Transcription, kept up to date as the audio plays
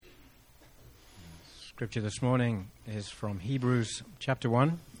Scripture this morning is from Hebrews chapter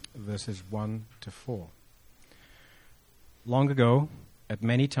 1, verses 1 to 4. Long ago, at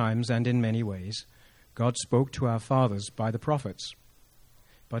many times and in many ways, God spoke to our fathers by the prophets.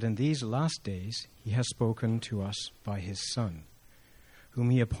 But in these last days he has spoken to us by his Son,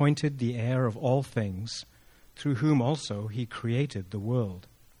 whom he appointed the heir of all things, through whom also he created the world.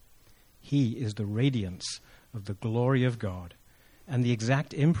 He is the radiance of the glory of God and the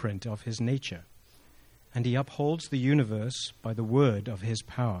exact imprint of his nature, and he upholds the universe by the word of his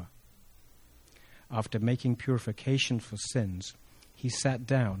power. After making purification for sins, he sat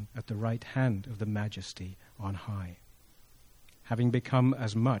down at the right hand of the Majesty on high, having become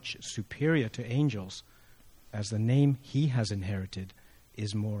as much superior to angels as the name he has inherited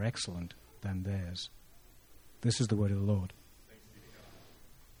is more excellent than theirs. This is the word of the Lord.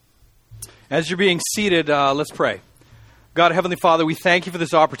 As you're being seated, let's pray. God, Heavenly Father, we thank you for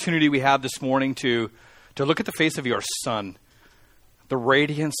this opportunity we have this morning to look at the face of your Son, the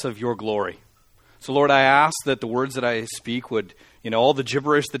radiance of your glory. So, Lord, I ask that the words that I speak would, all the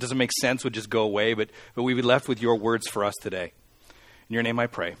gibberish that doesn't make sense would just go away, but we be left with your words for us today. In your name I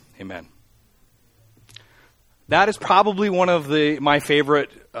pray. Amen. That is probably one of my favorite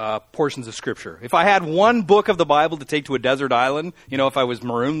portions of Scripture. If I had one book of the Bible to take to a desert island, if I was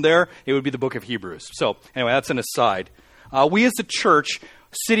marooned there, it would be the book of Hebrews. So, anyway, that's an aside. We as a church,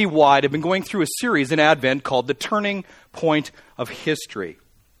 citywide, have been going through a series in Advent called The Turning Point of History.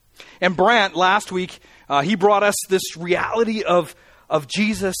 And Brant, last week, he brought us this reality of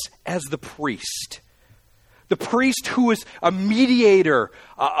Jesus as the priest. The priest who is a mediator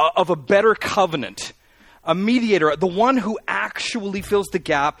of a better covenant. A mediator, the one who actually fills the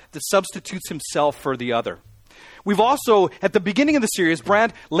gap that substitutes himself for the other. We've also, at the beginning of the series,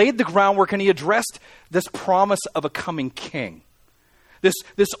 Brant laid the groundwork and he addressed this promise of a coming king.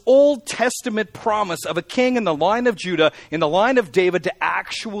 This Old Testament promise of a king in the line of Judah, in the line of David, to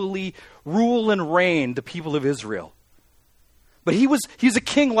actually rule and reign the people of Israel. But he's a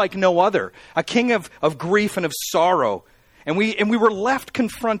king like no other, a king of grief and of sorrow. And we were left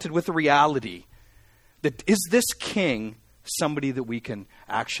confronted with the reality that is this king somebody that we can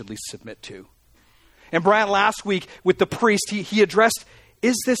actually submit to? And Brant last week with the priest, he addressed,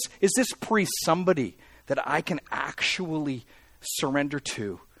 is this priest somebody that I can actually surrender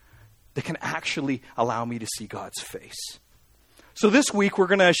to, that can actually allow me to see God's face? So this week we're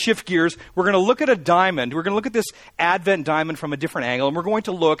going to shift gears. We're going to look at a diamond. We're going to look at this Advent diamond from a different angle, and we're going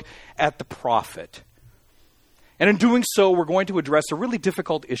to look at the prophet. And in doing so, we're going to address a really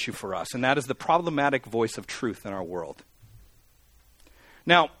difficult issue for us, and that is the problematic voice of truth in our world.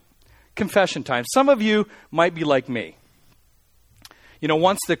 Now, confession time. Some of you might be like me.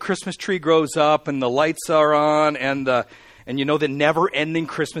 Once the Christmas tree grows up and the lights are on and the never-ending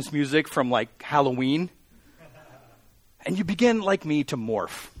Christmas music from like Halloween, and you begin, like me, to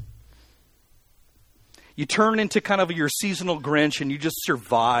morph. You turn into kind of your seasonal Grinch and you just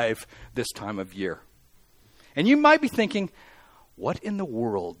survive this time of year. And you might be thinking, what in the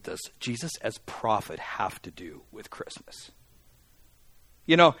world does Jesus as prophet have to do with Christmas?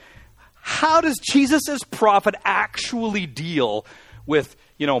 How does Jesus as prophet actually deal with,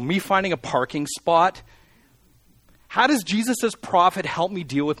 me finding a parking spot? How does Jesus as prophet help me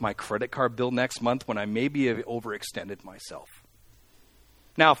deal with my credit card bill next month when I maybe have overextended myself?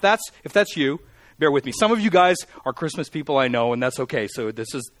 Now, if that's you, bear with me. Some of you guys are Christmas people, I know, and that's okay. So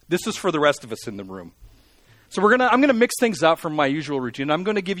this is for the rest of us in the room. So I'm going to mix things up from my usual routine. I'm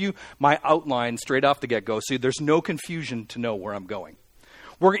going to give you my outline straight off the get-go so there's no confusion to know where I'm going.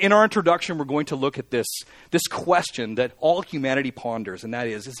 In our introduction, we're going to look at this question that all humanity ponders, and that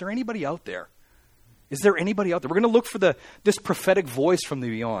is there anybody out there? Is there anybody out there? We're going to look for this prophetic voice from the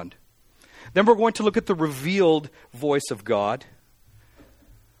beyond. Then we're going to look at the revealed voice of God,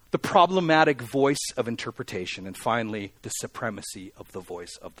 the problematic voice of interpretation, and finally, the supremacy of the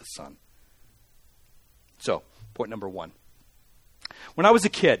voice of the Son. So, point number one. When I was a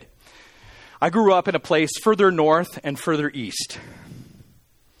kid, I grew up in a place further north and further east.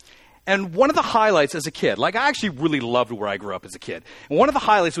 And one of the highlights as a kid, I actually really loved where I grew up as a kid. And one of the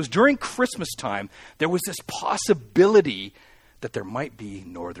highlights was during Christmas time, there was this possibility that there might be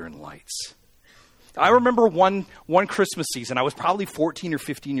northern lights. I remember one Christmas season, I was probably 14 or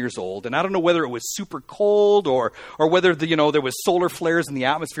 15 years old, and I don't know whether it was super cold or whether there was solar flares in the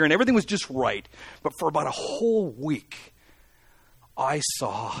atmosphere and everything was just right. But for about a whole week, I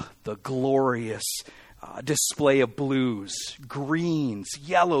saw the glorious display of blues, greens,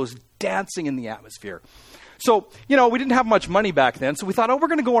 yellows dancing in the atmosphere. So, we didn't have much money back then, so we thought, we're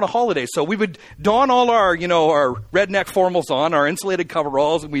going to go on a holiday. So we would don all our, our redneck formals on, our insulated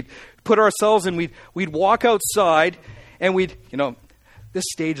coveralls, and we'd put ourselves and we'd walk outside, and we'd, this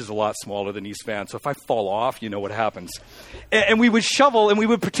stage is a lot smaller than East Van, so if I fall off, you know what happens. And we would shovel, and we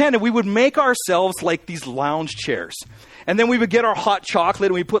would pretend, and we would make ourselves like these lounge chairs. And then we would get our hot chocolate,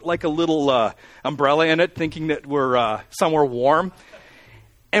 and we put like a little umbrella in it, thinking that we're somewhere warm.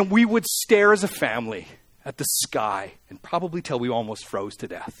 And we would stare as a family at the sky and probably till we almost froze to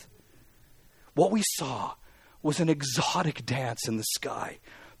death. What we saw was an exotic dance in the sky,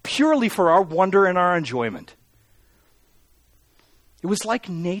 purely for our wonder and our enjoyment. It was like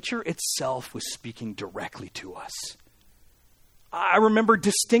nature itself was speaking directly to us. I remember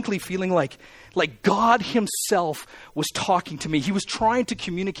distinctly feeling like God himself was talking to me. He was trying to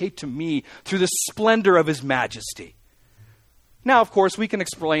communicate to me through the splendor of his majesty. Now, of course, we can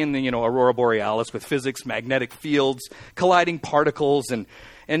explain the, aurora borealis with physics, magnetic fields, colliding particles, and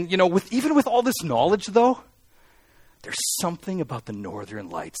with all this knowledge, though, there's something about the northern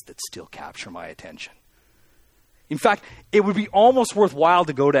lights that still capture my attention. In fact, it would be almost worthwhile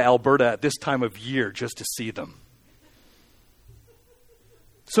to go to Alberta at this time of year just to see them.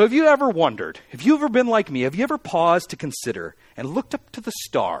 So have you ever wondered, have you ever been like me, have you ever paused to consider and looked up to the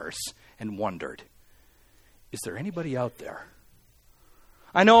stars and wondered, is there anybody out there?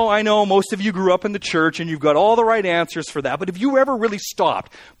 I know most of you grew up in the church and you've got all the right answers for that, but have you ever really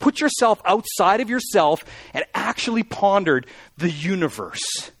stopped, put yourself outside of yourself and actually pondered the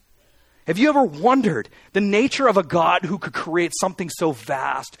universe? Have you ever wondered the nature of a God who could create something so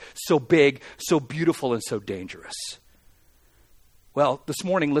vast, so big, so beautiful, and so dangerous? Well, this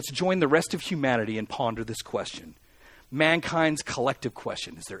morning, let's join the rest of humanity and ponder this question. Mankind's collective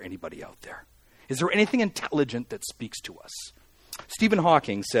question, is there anybody out there? Is there anything intelligent that speaks to us? Stephen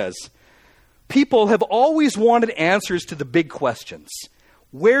Hawking says, people have always wanted answers to the big questions.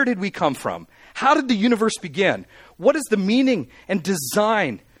 Where did we come from? How did the universe begin? What is the meaning and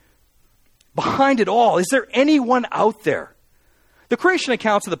design behind it all? Is there anyone out there? The creation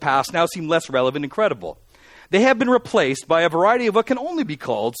accounts of the past now seem less relevant and credible. They have been replaced by a variety of what can only be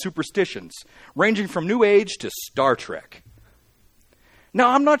called superstitions, ranging from New Age to Star Trek.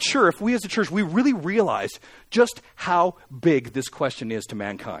 Now, I'm not sure if we as a church, we really realize just how big this question is to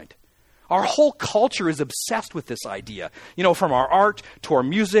mankind. Our whole culture is obsessed with this idea. From our art to our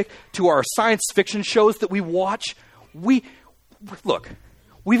music to our science fiction shows that we watch. We've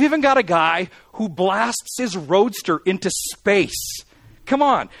even got a guy who blasts his roadster into space. Come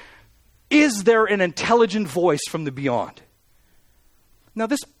on. Is there an intelligent voice from the beyond? Now,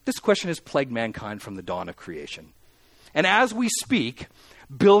 this question has plagued mankind from the dawn of creation. And as we speak,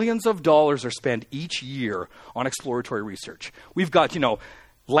 billions of dollars are spent each year on exploratory research. We've got,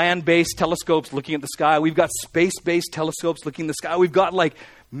 land-based telescopes looking at the sky. We've got space-based telescopes looking at the sky. We've got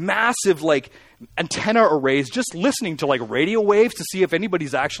massive antenna arrays just listening to radio waves to see if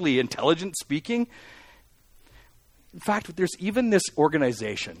anybody's actually intelligent speaking. In fact, there's even this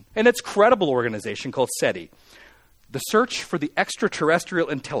organization, and it's a credible organization called SETI, the Search for the Extraterrestrial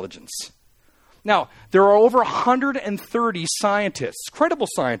Intelligence. Now, there are over 130 scientists, credible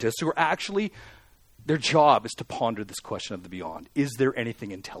scientists, who are actually, their job is to ponder this question of the beyond. Is there anything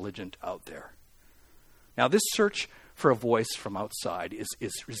intelligent out there? Now, this search for a voice from outside is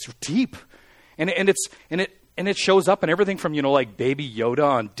deep, and it shows up in everything from Baby Yoda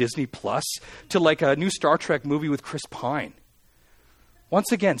on Disney Plus to a new Star Trek movie with Chris Pine.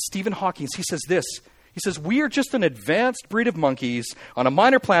 Once again, Stephen Hawking, he says this. He says, we are just an advanced breed of monkeys on a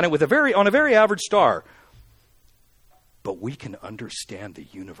minor planet on a very average star. But we can understand the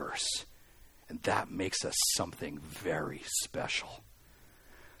universe, and that makes us something very special.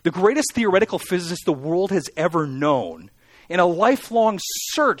 The greatest theoretical physicist the world has ever known, in a lifelong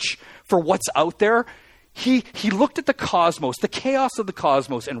search for what's out there, he looked at the cosmos, the chaos of the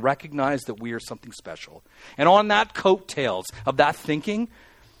cosmos, and recognized that we are something special. And on that coattails of that thinking,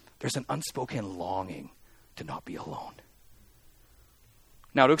 there's an unspoken longing to not be alone.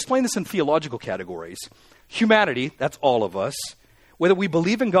 Now, to explain this in theological categories, humanity, that's all of us, whether we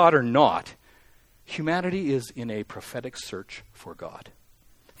believe in God or not, humanity is in a prophetic search for God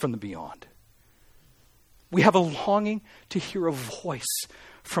from the beyond. We have a longing to hear a voice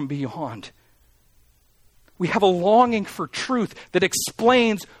from beyond. We have a longing for truth that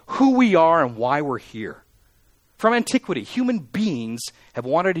explains who we are and why we're here. From antiquity, human beings have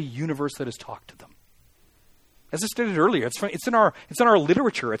wanted a universe that has talked to them. As I stated earlier, it's in our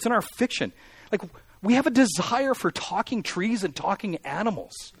literature, it's in our fiction. We have a desire for talking trees and talking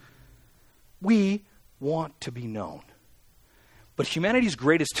animals. We want to be known. But humanity's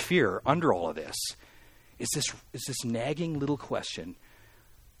greatest fear under all of this is this nagging little question,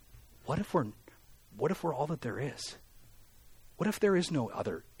 what if we're all that there is? What if there is no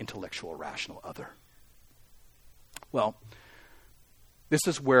other intellectual, rational other? Well, this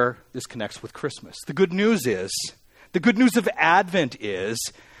is where this connects with Christmas. The good news of Advent is,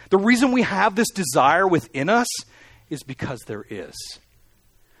 the reason we have this desire within us is because there is.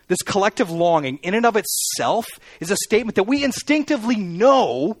 This collective longing in and of itself is a statement that we instinctively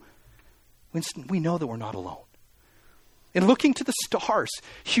know when we know that we're not alone. In looking to the stars,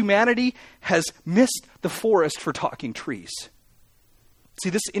 humanity has missed the forest for talking trees. See,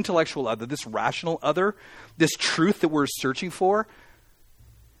 this intellectual other, this rational other, this truth that we're searching for,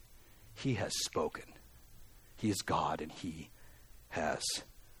 he has spoken. He is God and he has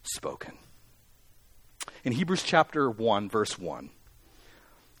spoken. In Hebrews chapter 1, verse 1,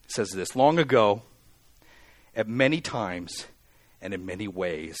 it says this, long ago, at many times and in many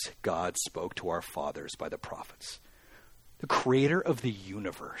ways, God spoke to our fathers by the prophets. The creator of the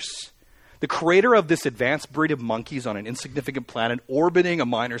universe, the creator of this advanced breed of monkeys on an insignificant planet orbiting a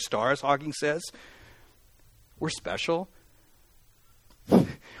minor star, as Hawking says, we're special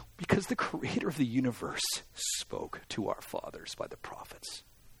because the creator of the universe spoke to our fathers by the prophets.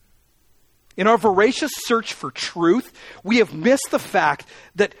 In our voracious search for truth, we have missed the fact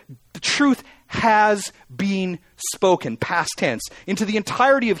that the truth has been spoken, past tense, into the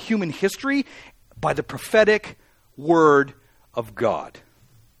entirety of human history by the prophetic word of God.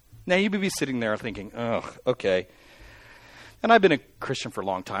 Now, you may be sitting there thinking, oh, okay. And I've been a Christian for a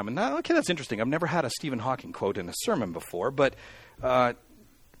long time, and okay, that's interesting. I've never had a Stephen Hawking quote in a sermon before, but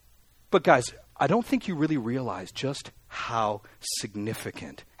guys, I don't think you really realize just how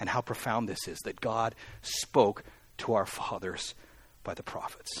significant and how profound this is, that God spoke to our fathers by the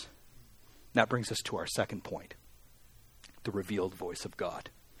prophets. That brings us to our second point, the revealed voice of God.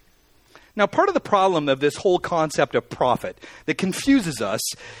 Now, part of the problem of this whole concept of prophet that confuses us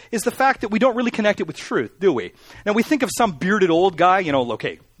is the fact that we don't really connect it with truth, do we? Now, we think of some bearded old guy,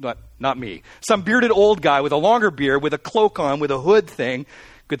 okay, not me, some bearded old guy with a longer beard, with a cloak on, with a hood thing.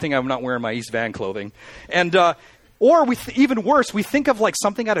 Good thing I'm not wearing my East Van clothing. And or even worse, we think of like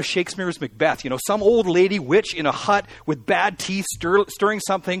something out of Shakespeare's Macbeth, some old lady witch in a hut with bad teeth stirring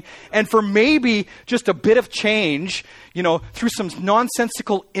something. And for maybe just a bit of change, through some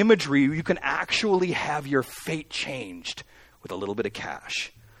nonsensical imagery, you can actually have your fate changed with a little bit of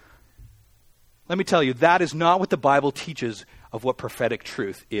cash. Let me tell you, that is not what the Bible teaches of what prophetic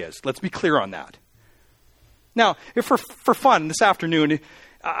truth is. Let's be clear on that. Now, if for fun this afternoon,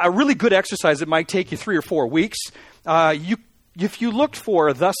 a really good exercise that might take you 3 or 4 weeks, if you looked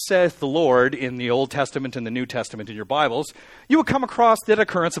for "Thus saith the Lord" in the Old Testament and the New Testament in your Bibles, you would come across that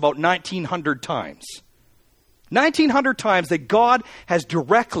occurrence about 1,900 times. 1,900 times that God has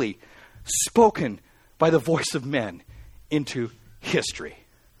directly spoken by the voice of men into history.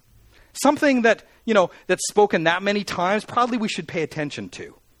 Something that, that's spoken that many times, probably we should pay attention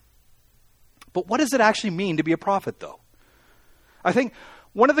to. But what does it actually mean to be a prophet, though? I think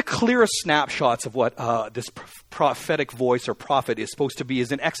one of the clearest snapshots of what this prophetic voice or prophet is supposed to be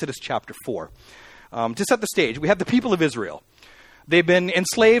is in Exodus chapter 4. To set the stage, we have the people of Israel. They've been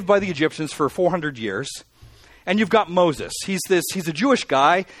enslaved by the Egyptians for 400 years. And you've got Moses. He's a Jewish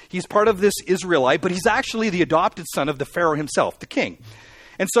guy. He's part of this Israelite, but he's actually the adopted son of the Pharaoh himself, the king.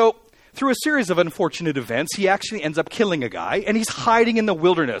 And so, through a series of unfortunate events, he actually ends up killing a guy, and he's hiding in the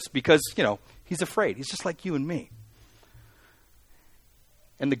wilderness because, he's afraid. He's just like you and me.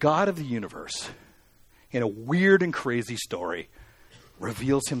 And the God of the universe, in a weird and crazy story,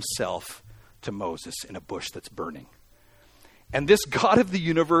 reveals himself to Moses in a bush that's burning. And this God of the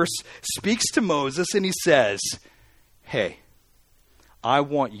universe speaks to Moses and he says, hey, I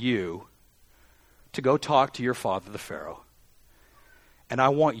want you to go talk to your father, the Pharaoh. And I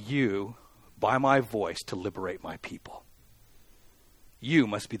want you, by my voice, to liberate my people. You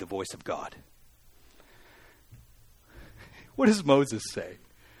must be the voice of God. What does Moses say?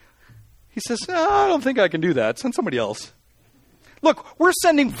 He says, I don't think I can do that. Send somebody else. Look, we're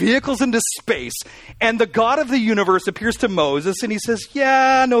sending vehicles into space, and the God of the universe appears to Moses, and he says,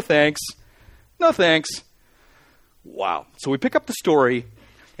 yeah, no thanks. No thanks. Wow. So we pick up the story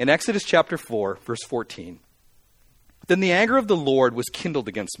in Exodus chapter 4, verse 14. Then the anger of the Lord was kindled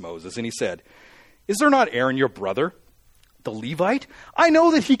against Moses, and he said, is there not Aaron your brother, the Levite? I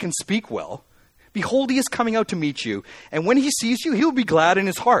know that he can speak well. Behold, he is coming out to meet you, and when he sees you, he will be glad in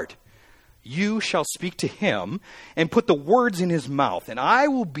his heart. You shall speak to him and put the words in his mouth, and I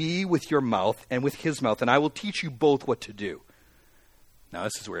will be with your mouth and with his mouth, and I will teach you both what to do. Now,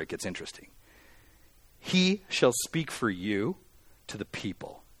 this is where it gets interesting. He shall speak for you to the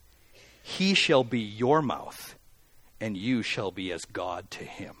people. He shall be your mouth, and you shall be as God to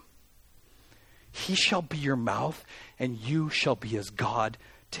him. He shall be your mouth, and you shall be as God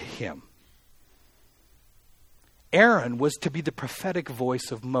to him. Aaron was to be the prophetic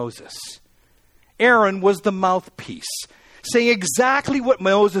voice of Moses. Aaron was the mouthpiece, saying exactly what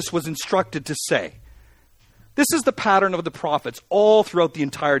Moses was instructed to say. This is the pattern of the prophets all throughout the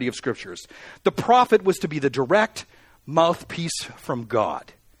entirety of Scriptures. The prophet was to be the direct mouthpiece from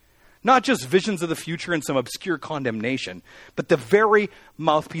God. Not just visions of the future and some obscure condemnation, but the very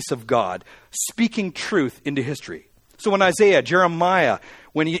mouthpiece of God, speaking truth into history. So when Isaiah, Jeremiah,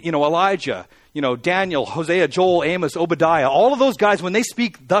 when Elijah, Daniel, Hosea, Joel, Amos, Obadiah, all of those guys, when they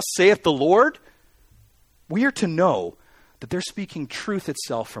speak, "Thus saith the Lord," we are to know that they're speaking truth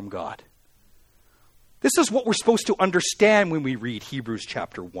itself from God. This is what we're supposed to understand when we read Hebrews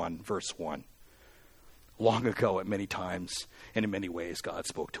chapter 1, verse 1. Long ago, at many times and in many ways, God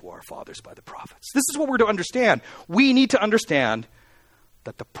spoke to our fathers by the prophets. This is what we're to understand. We need to understand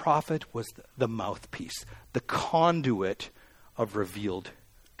that the prophet was the mouthpiece, the conduit of revealed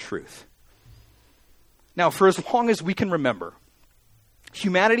truth. Now, for as long as we can remember,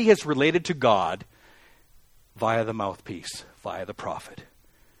 humanity has related to God via the mouthpiece, via the prophet.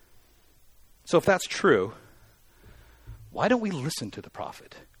 So if that's true, why don't we listen to the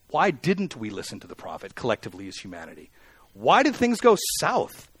prophet? Why didn't we listen to the prophet collectively as humanity? Why did things go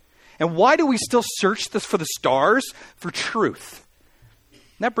south? And why do we still search for the stars for truth?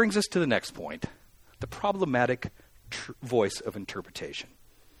 And that brings us to the next point, the problematic voice of interpretation.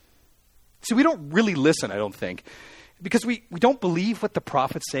 See, we don't really listen, I don't think, because we don't believe what the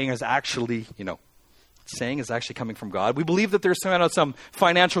prophet's saying is actually, coming from God. We believe that there's some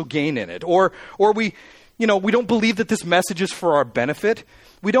financial gain in it, or we don't believe that this message is for our benefit.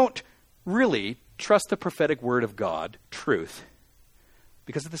 We don't really trust the prophetic word of God, truth,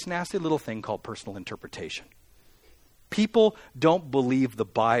 because of this nasty little thing called personal interpretation. People don't believe the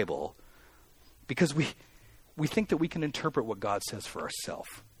Bible because we think that we can interpret what God says for ourselves.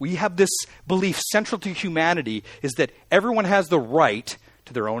 We have this belief central to humanity is that everyone has the right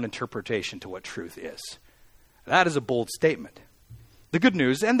to their own interpretation to what truth is. That is a bold statement. The good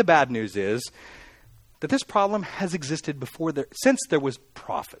news and the bad news is that this problem has existed since there was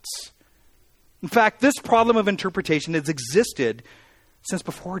prophets. In fact, this problem of interpretation has existed since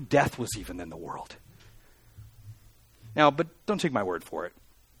before death was even in the world. Now, but don't take my word for it.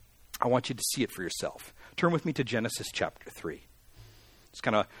 I want you to see it for yourself. Turn with me to Genesis chapter 3. Just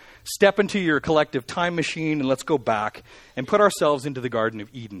kind of step into your collective time machine and let's go back and put ourselves into the Garden of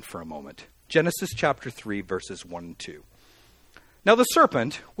Eden for a moment. Genesis chapter 3, verses 1 and 2. Now the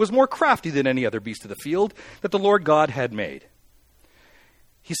serpent was more crafty than any other beast of the field that the Lord God had made.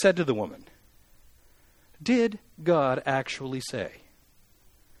 He said to the woman, "Did God actually say,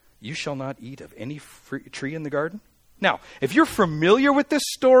 'You shall not eat of any tree in the garden'?" Now, if you're familiar with this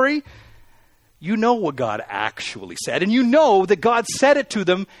story, you know what God actually said. And you know that God said it to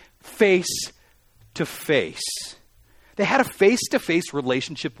them face to face. They had a face-to-face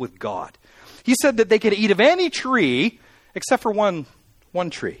relationship with God. He said that they could eat of any tree except for one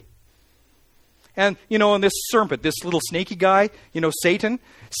tree. And, and this serpent, this little snaky guy, Satan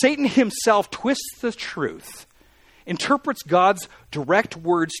himself twists the truth, interprets God's direct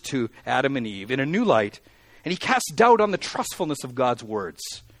words to Adam and Eve in a new light, and he casts doubt on the trustfulness of God's words.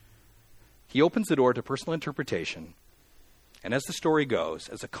 He opens the door to personal interpretation, and as the story goes,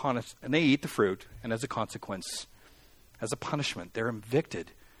 and they eat the fruit, and as a consequence, as a punishment, they're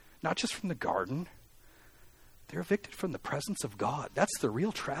evicted, not just from the garden, they're evicted from the presence of God. That's the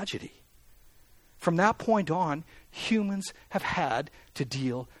real tragedy. From that point on, humans have had to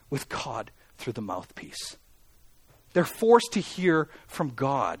deal with God through the mouthpiece. They're forced to hear from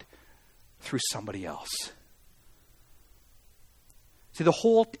God through somebody else. See, the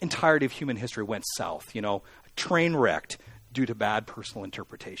whole entirety of human history went south, train wrecked due to bad personal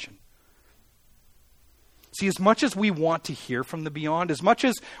interpretation. See, as much as we want to hear from the beyond, as much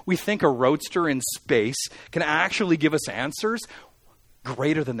as we think a roadster in space can actually give us answers,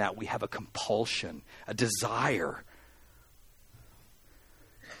 greater than that, we have a compulsion, a desire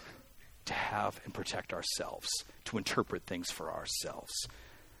to have and protect ourselves, to interpret things for ourselves.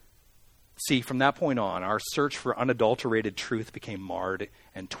 See, from that point on, our search for unadulterated truth became marred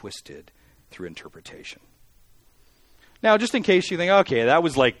and twisted through interpretation. Now, just in case you think, okay, that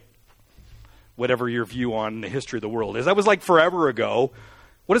was like whatever your view on the history of the world is. That was like forever ago.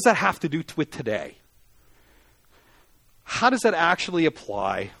 What does that have to do with today? How does that actually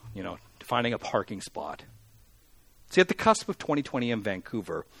apply, to finding a parking spot? See, at the cusp of 2020 in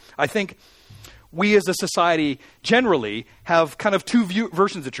Vancouver, I think we as a society generally have kind of two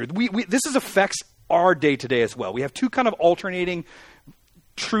versions of truth. This affects our day-to-day as well. We have two kind of alternating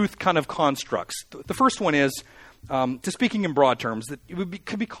truth kind of constructs. The first one is, to speaking in broad terms, that it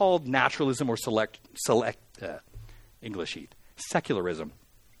could be called naturalism or secularism.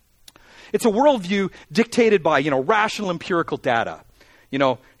 It's a worldview dictated by, rational empirical data,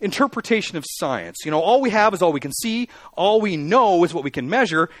 interpretation of science. All we have is all we can see. All we know is what we can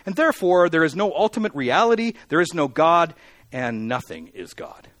measure. And therefore, there is no ultimate reality. There is no God, and nothing is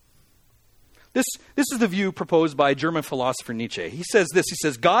God. This is the view proposed by German philosopher Nietzsche. He says this. He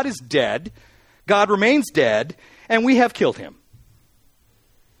says, God is dead. God remains dead, and we have killed him.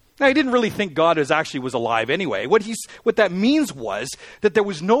 Now, he didn't really think God was alive anyway. What that means was that there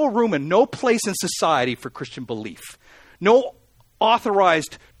was no room and no place in society for Christian belief. No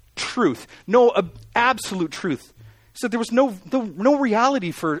authorized truth. No absolute truth. So there was no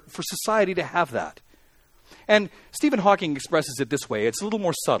reality for society to have that. And Stephen Hawking expresses it this way. It's a little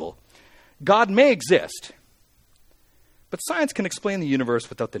more subtle. God may exist, but science can explain the universe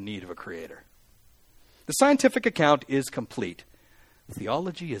without the need of a creator. The scientific account is complete.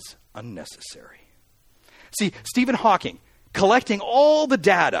 Theology is unnecessary. See, Stephen Hawking, collecting all the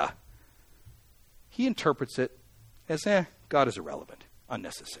data, he interprets it as, God is irrelevant,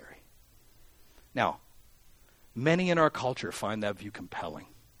 unnecessary. Now, many in our culture find that view compelling.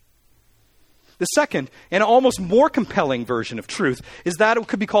 The second, and almost more compelling version of truth is that it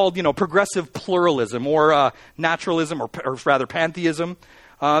could be called, progressive pluralism or naturalism or rather pantheism.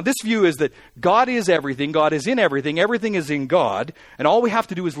 This view is that God is everything, God is in everything, everything is in God, and all we have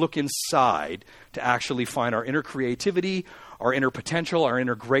to do is look inside to actually find our inner creativity, our inner potential, our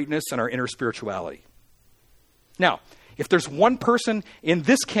inner greatness, and our inner spirituality. Now, if there's one person in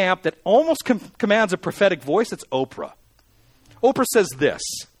this camp that almost commands a prophetic voice, it's Oprah. Oprah says this.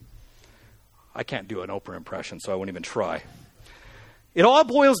 I can't do an Oprah impression, so I won't even try. It all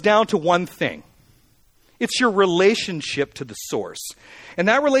boils down to one thing. It's your relationship to the source. And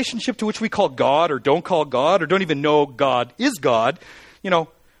that relationship to which we call God or don't call God or don't even know God is God,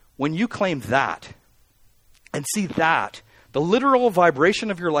 when you claim that and see that, the literal vibration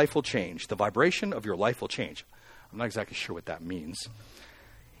of your life will change. The vibration of your life will change. I'm not exactly sure what that means.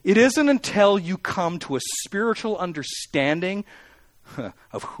 It isn't until you come to a spiritual understanding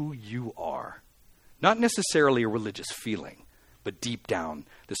of who you are, not necessarily a religious feeling, but deep down,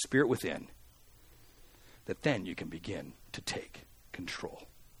 the spirit within, that then you can begin to take control.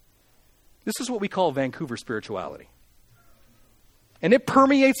 This is what we call Vancouver spirituality. And it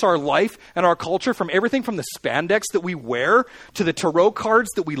permeates our life and our culture from everything from the spandex that we wear to the tarot cards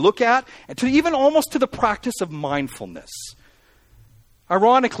that we look at and to even almost to the practice of mindfulness.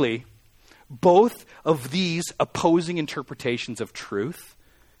 Ironically, both of these opposing interpretations of truth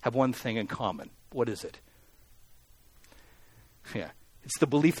have one thing in common. What is it? It's the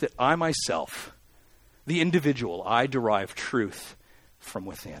belief that I myself, the individual, I derive truth from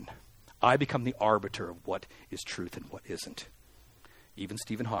within. I become the arbiter of what is truth and what isn't. Even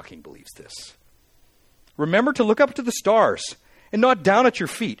Stephen Hawking believes this. Remember to look up to the stars and not down at your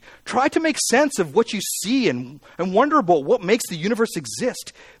feet. Try to make sense of what you see and wonder about what makes the universe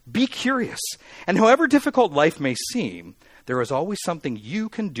exist. Be curious. And however difficult life may seem, there is always something you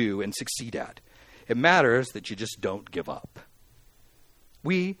can do and succeed at. It matters that you just don't give up.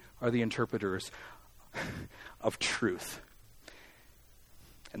 We are the interpreters of truth.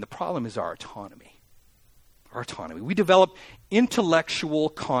 And the problem is our autonomy. Our autonomy. We develop intellectual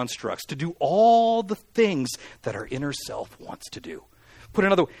constructs to do all the things that our inner self wants to do. Put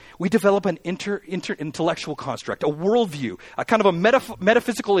another way, we develop an intellectual construct, a worldview, a kind of a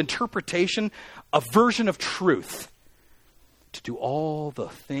metaphysical interpretation, a version of truth to do all the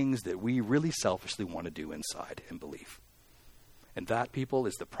things that we really selfishly want to do inside and believe. And that, people,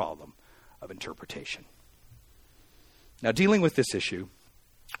 is the problem of interpretation. Now, dealing with this issue,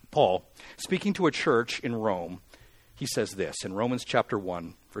 Paul, speaking to a church in Rome, he says this in Romans chapter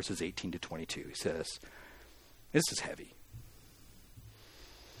 1, verses 18 to 22. He says, this is heavy.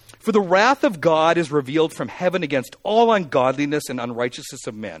 For the wrath of God is revealed from heaven against all ungodliness and unrighteousness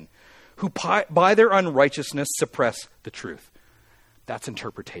of men, who by their unrighteousness suppress the truth. That's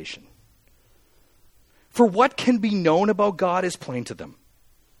interpretation. For what can be known about God is plain to them,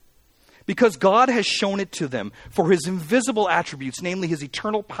 because God has shown it to them, for his invisible attributes, namely his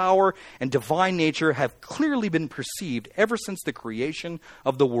eternal power and divine nature, have clearly been perceived ever since the creation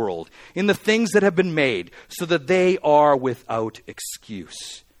of the world, in the things that have been made, so that they are without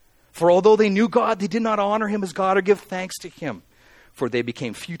excuse. For although they knew God, they did not honor him as God or give thanks to him, for they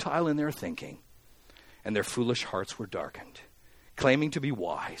became futile in their thinking, and their foolish hearts were darkened. Claiming to be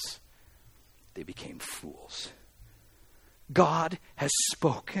wise, they became fools. God has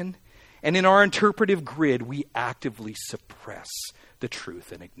spoken, and in our interpretive grid, we actively suppress the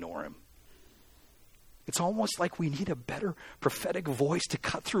truth and ignore him. It's almost like we need a better prophetic voice to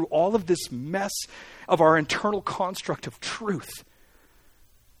cut through all of this mess of our internal construct of truth.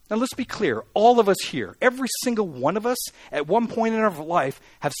 Now let's be clear, all of us here, every single one of us, at one point in our life,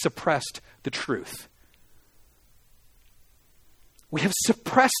 have suppressed the truth. We have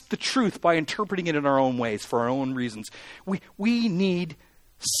suppressed the truth by interpreting it in our own ways, for our own reasons. We need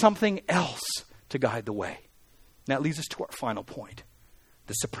something else to guide the way. And that leads us to our final point,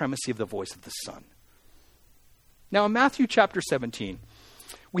 the supremacy of the voice of the Son. Now in Matthew chapter 17,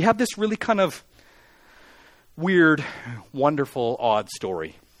 we have this really kind of weird, wonderful, odd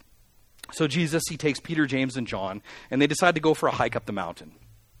story. So Jesus, he takes Peter, James, and John, and they decide to go for a hike up the mountain.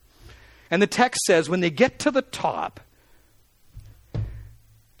 And the text says when they get to the top,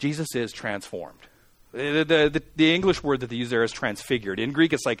 Jesus is transformed. The English word that they use there is transfigured. In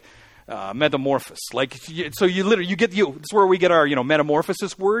Greek, it's like metamorphosis. Like, so you get that's where we get our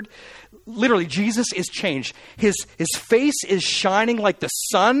metamorphosis word. Literally, Jesus is changed. His face is shining like the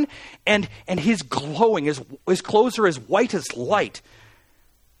sun, and he's glowing. His clothes are as white as light.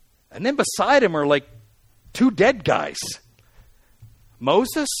 And then beside him are like two dead guys,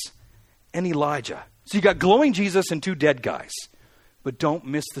 Moses and Elijah. So you got glowing Jesus and two dead guys. But don't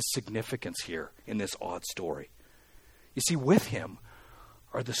miss the significance here in this odd story. You see, with him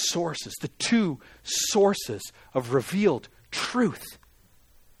are the sources, the two sources of revealed truth.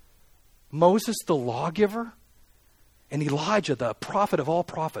 Moses, the lawgiver, and Elijah, the prophet of all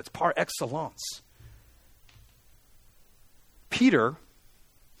prophets, par excellence. Peter,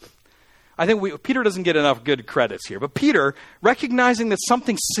 I think Peter doesn't get enough good credits here, but Peter, recognizing that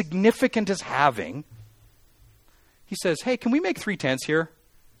something significant is happening, he says, hey, can we make 3 tents here?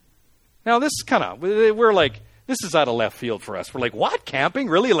 Now this is we're like, this is out of left field for us. We're like, what? Camping?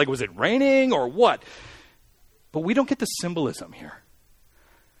 Really? Like, was it raining or what? But we don't get the symbolism here.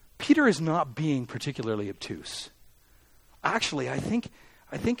 Peter is not being particularly obtuse. Actually, I think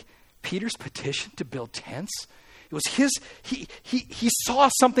Peter's petition to build tents, it was he saw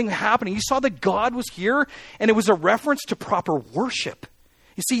something happening. He saw that God was here, and it was a reference to proper worship.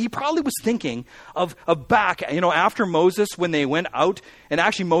 You see, he probably was thinking of back, after Moses, when they went out, and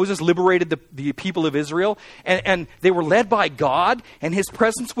actually Moses liberated the people of Israel, and they were led by God, and his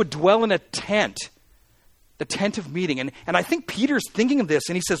presence would dwell in a tent, the tent of meeting. And I think Peter's thinking of this,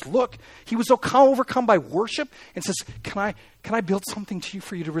 and he says, look, he was so overcome by worship, and says, can I build something to you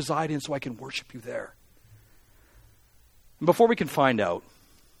for you to reside in so I can worship you there? And before we can find out,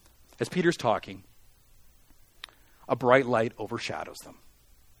 as Peter's talking, a bright light overshadows them.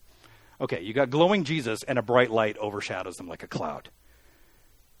 Okay, you got glowing Jesus, and a bright light overshadows them like a cloud.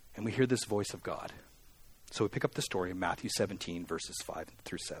 And we hear this voice of God. So we pick up the story in Matthew 17, verses 5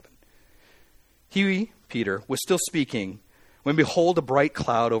 through 7. He, Peter, was still speaking when, behold, a bright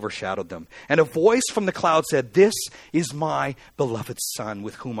cloud overshadowed them. And a voice from the cloud said, this is my beloved Son,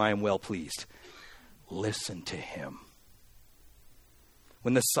 with whom I am well pleased. Listen to him.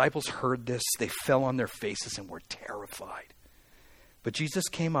 When the disciples heard this, they fell on their faces and were terrified. But Jesus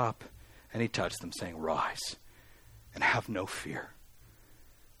came up, and he touched them, saying, rise, and have no fear.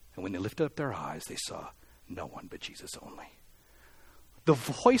 And when they lifted up their eyes, they saw no one but Jesus only. The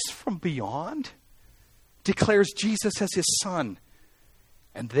voice from beyond declares Jesus as his Son,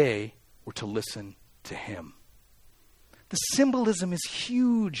 and they were to listen to him. The symbolism is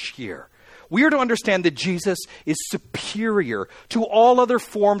huge here. We are to understand that Jesus is superior to all other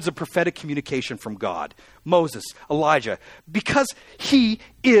forms of prophetic communication from God, Moses, Elijah, because he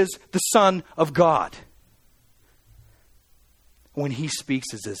is the Son of God. When he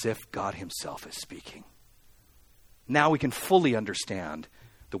speaks, it's as if God himself is speaking. Now we can fully understand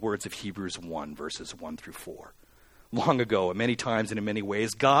the words of Hebrews 1, verses 1 through 4. Long ago, and many times and in many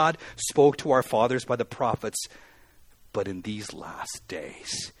ways, God spoke to our fathers by the prophets, but in these last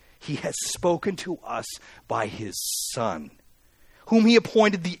days, he has spoken to us by his Son, whom he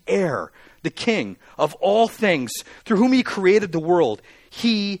appointed the heir, the King of all things, through whom he created the world.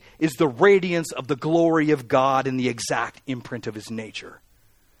 He is the radiance of the glory of God in the exact imprint of his nature.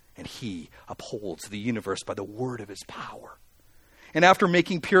 And he upholds the universe by the word of his power. And after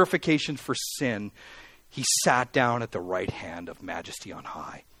making purification for sin, he sat down at the right hand of majesty on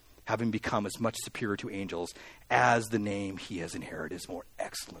high, having become as much superior to angels as the name he has inherited is more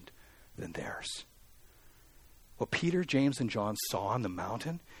excellent than theirs. What Peter, James, and John saw on the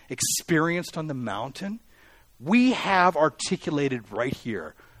mountain, experienced on the mountain, we have articulated right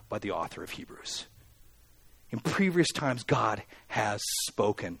here by the author of Hebrews. In previous times, God has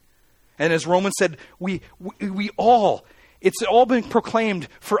spoken. And as Romans said, we all, it's all been proclaimed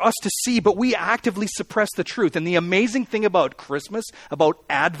for us to see, but we actively suppress the truth. And the amazing thing about Christmas, about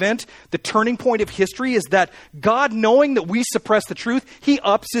Advent, the turning point of history is that God, knowing that we suppress the truth, he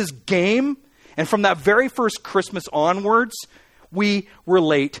ups his game. And from that very first Christmas onwards, we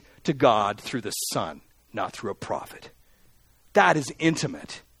relate to God through the Son, not through a prophet. That is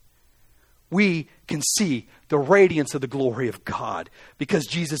intimate. We can see the radiance of the glory of God because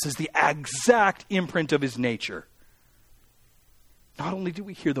Jesus is the exact imprint of his nature. Not only do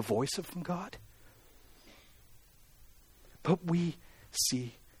we hear the voice from God, but we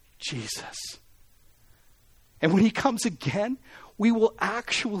see Jesus. And when he comes again, we will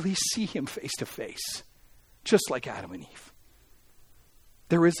actually see him face to face, just like Adam and Eve.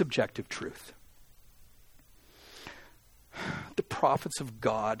 There is objective truth. The prophets of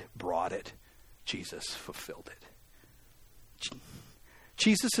God brought it. Jesus fulfilled it.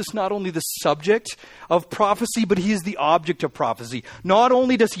 Jesus is not only the subject of prophecy, but he is the object of prophecy. Not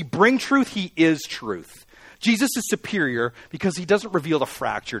only does he bring truth, he is truth. Jesus is superior because he doesn't reveal the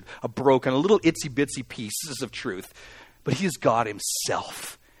fractured, a broken, a little itsy-bitsy pieces of truth, but he is God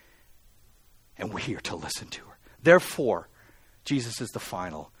himself. And we are to listen to her. Therefore, Jesus is the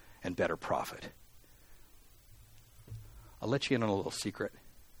final and better prophet. I'll let you in on a little secret.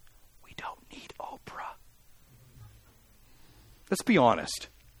 We don't need Oprah. Let's be honest.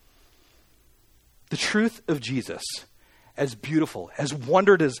 The truth of Jesus, as beautiful, as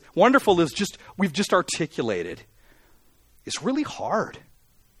wonderful as we've just articulated, is really hard.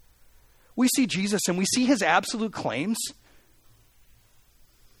 We see Jesus and we see his absolute claims,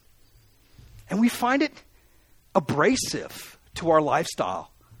 and we find it abrasive to our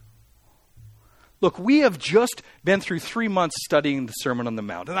lifestyle. Look, we have just been through 3 months studying the Sermon on the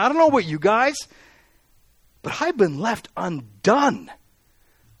Mount. And I don't know about you guys, but I've been left undone.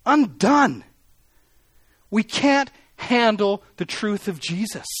 Undone. We can't handle the truth of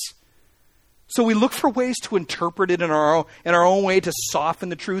Jesus. So we look for ways to interpret it in our own way to soften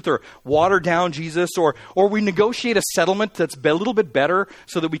the truth or water down Jesus, or we negotiate a settlement that's a little bit better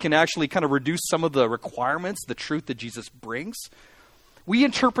so that we can actually kind of reduce some of the requirements, the truth that Jesus brings. We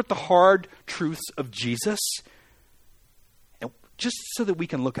interpret the hard truths of Jesus and just so that we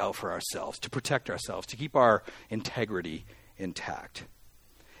can look out for ourselves, to protect ourselves, to keep our integrity intact.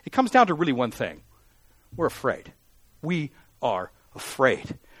 It comes down to really one thing. We're afraid. We are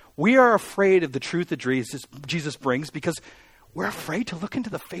afraid. We are afraid of the truth that Jesus brings because we're afraid to look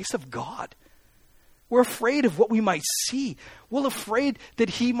into the face of God. We're afraid of what we might see. We're afraid that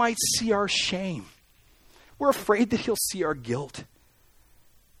he might see our shame. We're afraid that he'll see our guilt.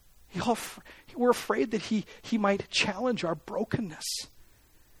 We're afraid that he might challenge our brokenness.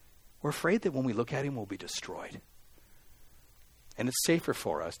 We're afraid that when we look at him, we'll be destroyed. And it's safer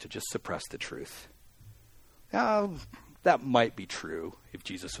for us to just suppress the truth. Now, that might be true if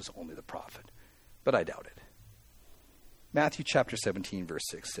Jesus was only the prophet, but I doubt it. Matthew chapter 17, verse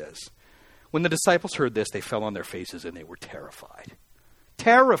 6 says, when the disciples heard this, they fell on their faces and they were terrified.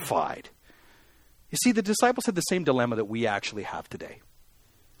 Terrified. You see, the disciples had the same dilemma that we actually have today.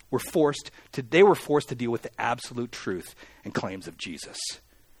 They were forced to deal with the absolute truth and claims of Jesus.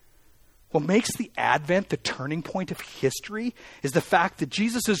 What makes the Advent the turning point of history is the fact that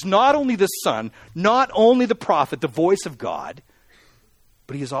Jesus is not only the Son, not only the prophet, the voice of God,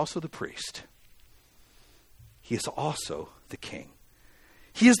 but he is also the priest. He is also the king.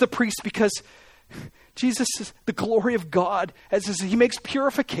 He is the priest because Jesus is the glory of God as he makes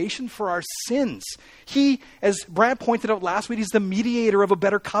purification for our sins. He, as Brad pointed out last week, he's the mediator of a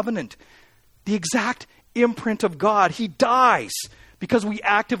better covenant. The exact imprint of God. He dies because we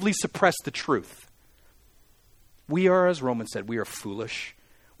actively suppress the truth. We are, as Romans said, we are foolish,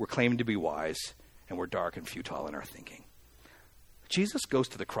 we're claiming to be wise, and we're dark and futile in our thinking. Jesus goes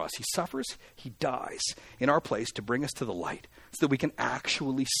to the cross. He suffers, he dies in our place to bring us to the light so that we can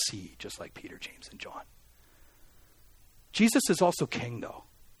actually see, just like Peter, James, and John. Jesus is also king, though.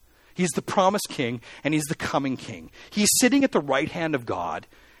 He's the promised king, and he's the coming king. He's sitting at the right hand of God,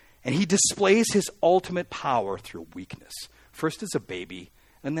 and he displays his ultimate power through weakness. First as a baby,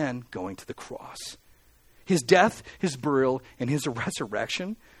 and then going to the cross. His death, his burial, and his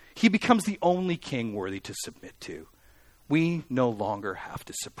resurrection, he becomes the only king worthy to submit to. We no longer have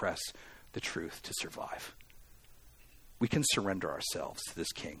to suppress the truth to survive. We can surrender ourselves to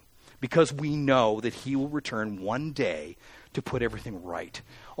this king because we know that he will return one day to put everything right.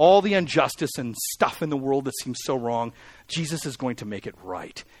 All the injustice and stuff in the world that seems so wrong, Jesus is going to make it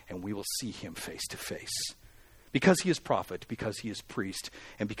right, and we will see him face to face. Because he is prophet, because he is priest,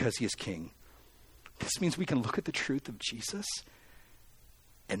 and because he is king. This means we can look at the truth of Jesus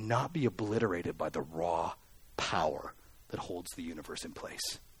and not be obliterated by the raw power that holds the universe in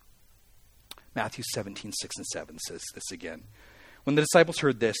place. Matthew 17:6-7 says this again. When the disciples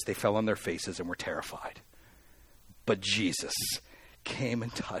heard this, they fell on their faces and were terrified. But Jesus came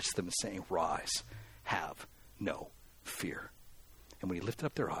and touched them, saying, "Rise, have no fear." And when he lifted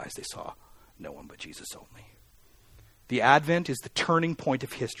up their eyes, they saw no one but Jesus only. The Advent is the turning point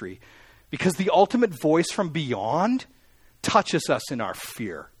of history because the ultimate voice from beyond touches us in our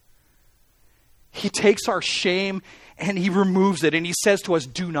fear. He takes our shame and he removes it, and he says to us,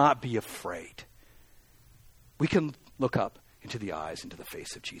 "Do not be afraid." We can look up into the eyes, into the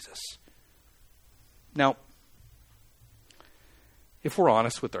face of Jesus. Now, if we're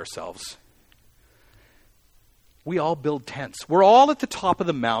honest with ourselves, we all build tents. We're all at the top of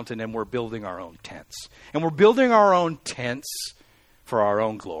the mountain and we're building our own tents. And we're building our own tents for our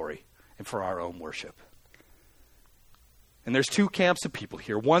own glory and for our own worship. And there's two camps of people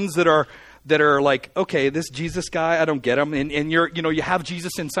here. Ones that are like, okay, this Jesus guy, I don't get him. And you have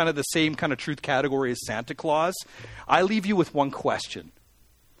Jesus inside of the same kind of truth category as Santa Claus. I leave you with one question.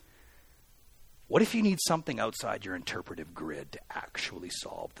 What if you need something outside your interpretive grid to actually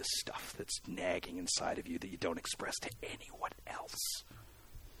solve the stuff that's nagging inside of you that you don't express to anyone else?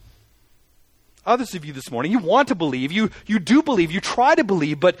 Others of you this morning, you want to believe, you do believe, you try to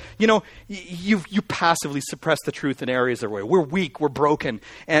believe, but you passively suppress the truth in areas of where we're weak, we're broken,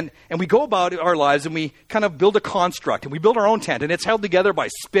 and we go about our lives and we kind of build a construct and we build our own tent, and it's held together by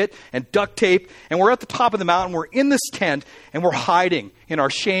spit and duct tape, and we're at the top of the mountain, we're in this tent, and we're hiding in our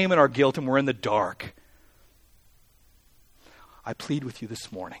shame and our guilt, and we're in the dark. I plead with you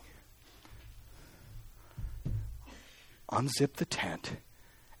this morning. Unzip the tent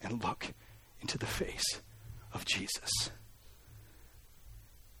and look into the face of Jesus.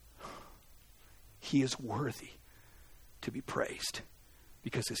 He is worthy to be praised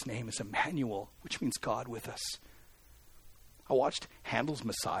because his name is Emmanuel, which means God with us. I watched Handel's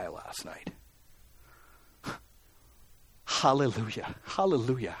Messiah last night. Hallelujah,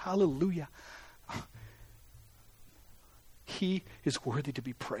 hallelujah, hallelujah. He is worthy to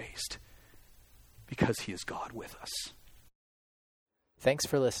be praised because he is God with us. Thanks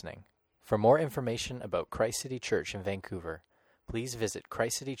for listening. For more information about Christ City Church in Vancouver, please visit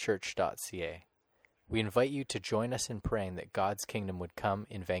christcitychurch.ca. We invite you to join us in praying that God's kingdom would come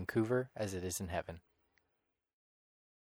in Vancouver as it is in heaven.